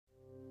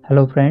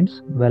Hello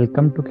friends,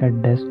 welcome to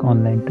CAD Desk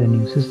online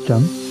training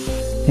system.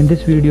 In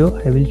this video,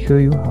 I will show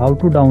you how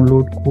to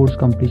download course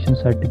completion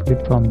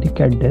certificate from the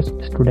CAD Desk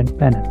student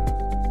panel.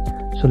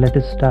 So let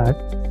us start.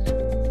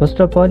 First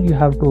of all, you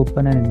have to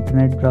open an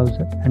internet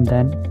browser and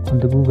then on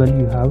the Google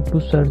you have to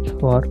search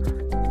for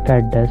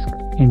CAD Desk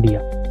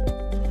India.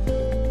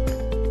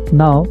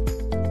 Now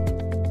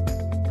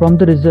from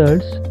the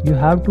results, you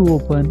have to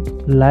open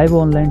live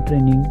online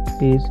training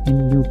page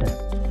in new tab.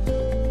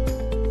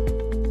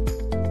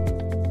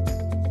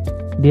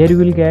 There you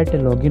will get a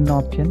login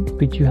option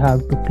which you have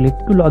to click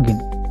to login.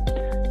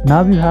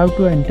 Now you have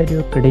to enter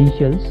your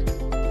credentials,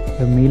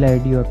 your mail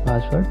ID or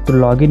password to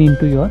login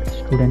into your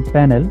student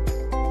panel.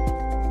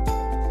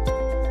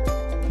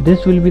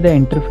 This will be the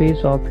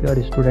interface of your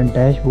student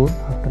dashboard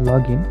after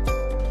login.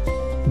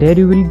 There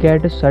you will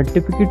get a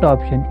certificate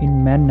option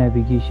in main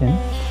navigation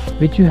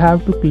which you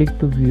have to click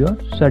to view your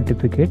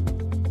certificate.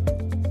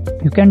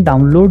 You can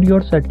download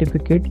your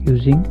certificate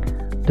using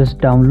this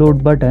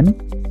download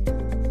button.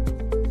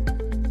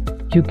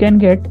 You can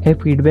get a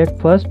feedback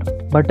first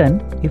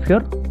button if your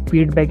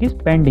feedback is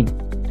pending.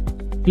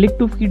 Click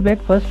to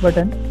feedback first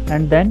button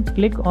and then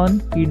click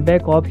on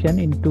feedback option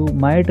into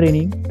my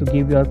training to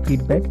give your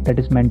feedback, that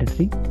is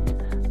mandatory.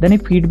 Then a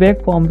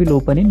feedback form will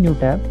open in new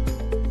tab.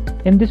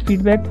 In this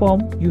feedback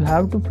form you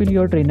have to fill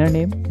your trainer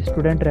name,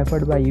 student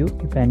referred by you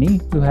if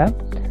any you have.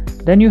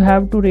 Then you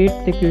have to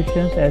rate the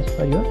questions as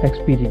per your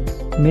experience.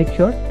 Make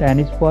sure 10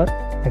 is for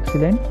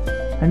excellent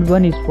and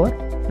 1 is for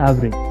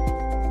average.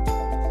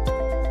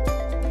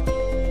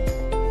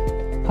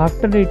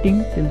 After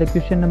rating till the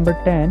question number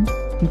 10,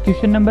 in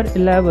question number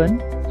 11,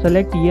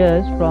 select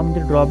yes from the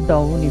drop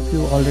down if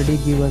you already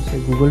give us a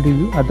Google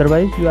review.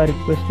 Otherwise, you are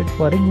requested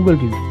for a Google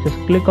review. Just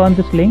click on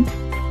this link.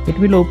 It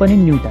will open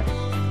in new tab.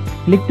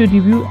 Click to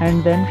review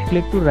and then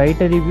click to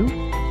write a review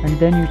and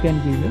then you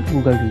can give your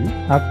Google review.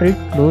 After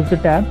it, close the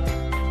tab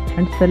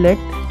and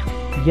select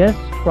yes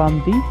from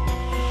the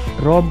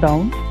drop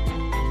down.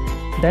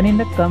 Then in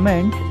the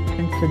comment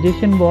and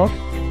suggestion box,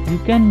 you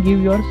can give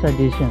your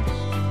suggestions.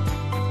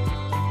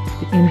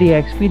 In the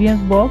experience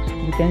box,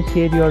 you can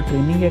share your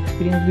training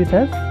experience with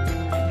us.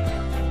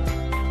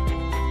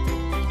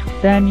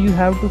 Then you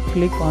have to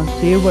click on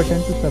save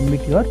button to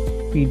submit your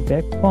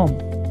feedback form.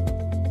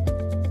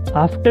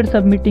 After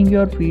submitting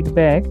your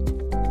feedback,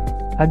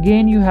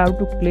 again you have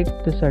to click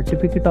the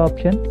certificate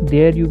option.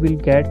 There you will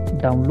get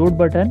download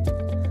button.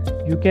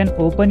 You can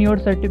open your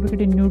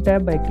certificate in new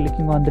tab by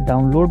clicking on the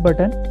download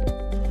button.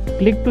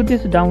 Click to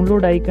this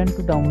download icon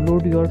to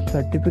download your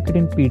certificate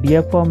in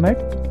PDF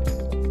format.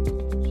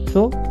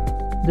 So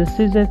this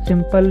is a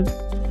simple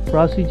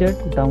procedure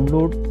to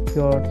download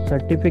your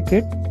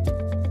certificate.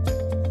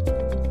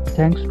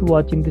 Thanks for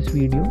watching this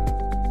video.